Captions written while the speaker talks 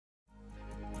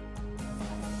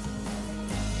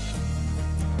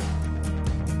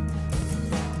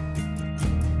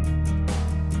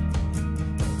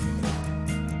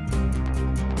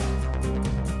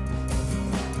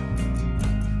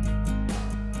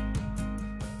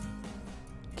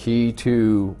key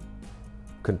to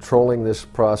controlling this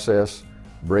process,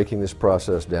 breaking this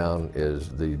process down, is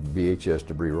the BHS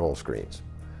debris roll screens.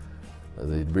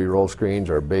 The debris roll screens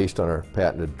are based on our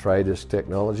patented Tri-Disc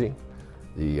technology.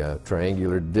 The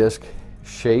triangular disc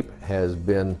shape has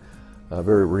been a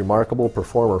very remarkable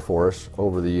performer for us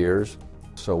over the years.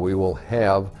 So we will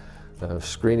have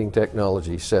screening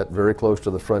technology set very close to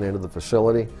the front end of the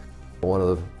facility. One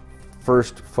of the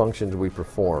first functions we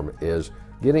perform is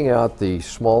getting out the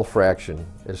small fraction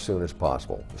as soon as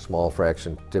possible. The small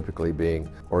fraction typically being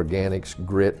organics,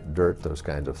 grit, dirt, those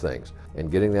kinds of things.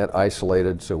 And getting that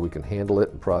isolated so we can handle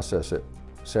it and process it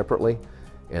separately,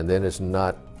 and then it's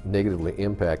not negatively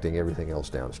impacting everything else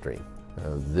downstream.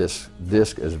 This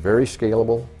disc is very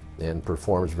scalable and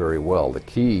performs very well. The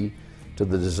key to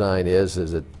the design is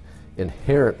it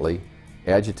inherently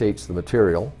agitates the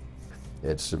material.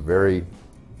 It's a very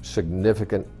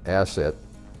significant asset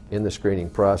in the screening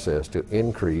process to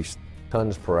increase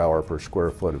tons per hour per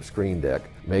square foot of screen deck.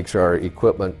 Makes our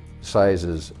equipment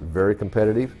sizes very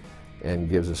competitive and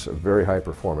gives us a very high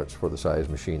performance for the size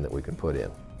machine that we can put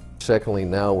in. Secondly,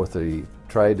 now with the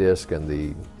Tri-Disc and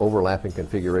the overlapping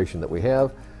configuration that we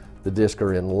have, the discs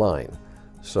are in line.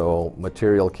 So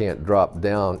material can't drop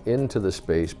down into the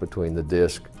space between the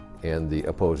disc and the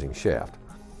opposing shaft.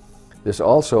 This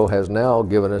also has now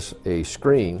given us a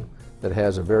screen that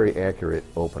has a very accurate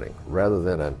opening. Rather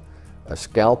than a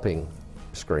scalping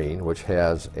screen, which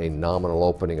has a nominal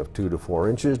opening of 2 to 4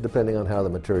 inches, depending on how the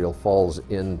material falls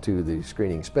into the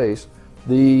screening space,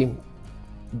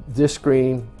 this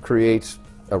screen creates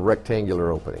a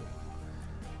rectangular opening.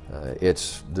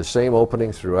 It's the same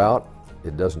opening throughout,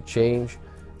 it doesn't change,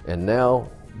 and now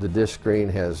the disc screen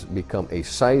has become a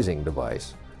sizing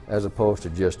device as opposed to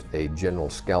just a general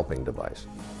scalping device.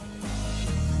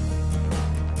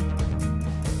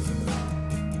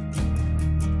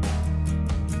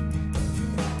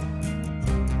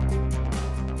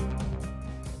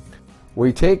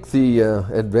 We take the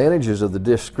advantages of the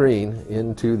disc screen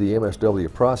into the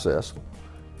MSW process.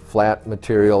 Flat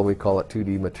material, we call it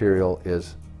 2D material,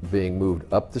 is being moved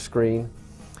up the screen.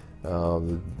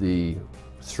 The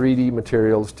 3D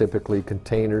materials, typically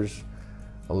containers,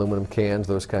 aluminum cans,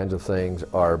 those kinds of things,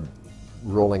 are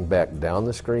rolling back down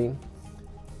the screen.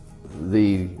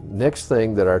 The next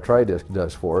thing that our Tri-Disc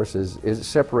does for us is it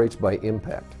separates by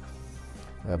impact.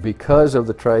 Because of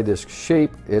the Tri-Disc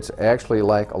shape, it's actually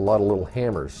like a lot of little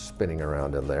hammers spinning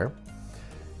around in there.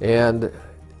 And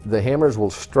the hammers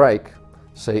will strike,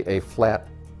 say, a flat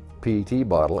PET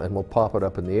bottle, and we'll pop it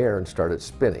up in the air and start it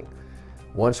spinning.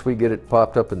 Once we get it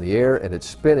popped up in the air and it's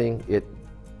spinning, it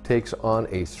takes on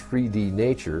a 3D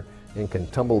nature and can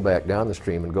tumble back down the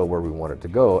stream and go where we want it to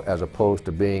go, as opposed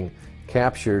to being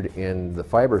captured in the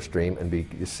fiber stream and be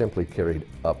simply carried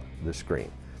up the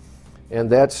screen. And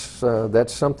that's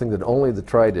something that only the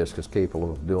Tri-Disc is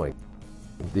capable of doing.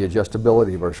 The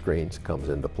adjustability of our screens comes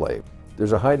into play.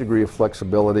 There's a high degree of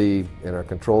flexibility in our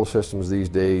control systems these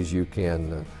days. You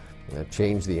can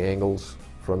change the angles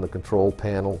from the control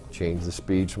panel, change the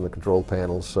speeds from the control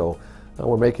panels. So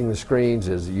we're making the screens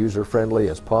as user-friendly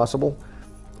as possible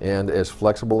and as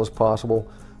flexible as possible.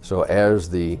 So as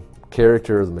the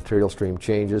character of the material stream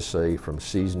changes, say from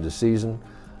season to season,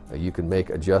 you can make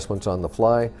adjustments on the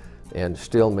fly and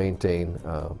still maintain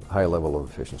a high level of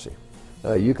efficiency.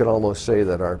 You could almost say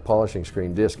that our polishing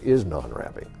screen disc is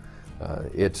non-wrapping.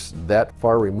 It's that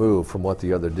far removed from what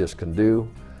the other disc can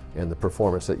do and the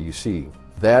performance that you see.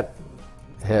 That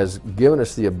has given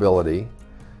us the ability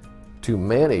to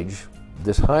manage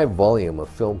this high volume of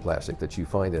film plastic that you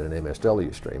find in an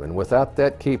MSW stream. And without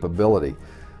that capability,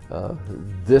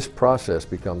 this process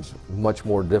becomes much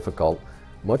more difficult,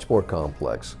 much more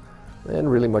complex,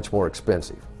 and really much more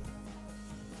expensive.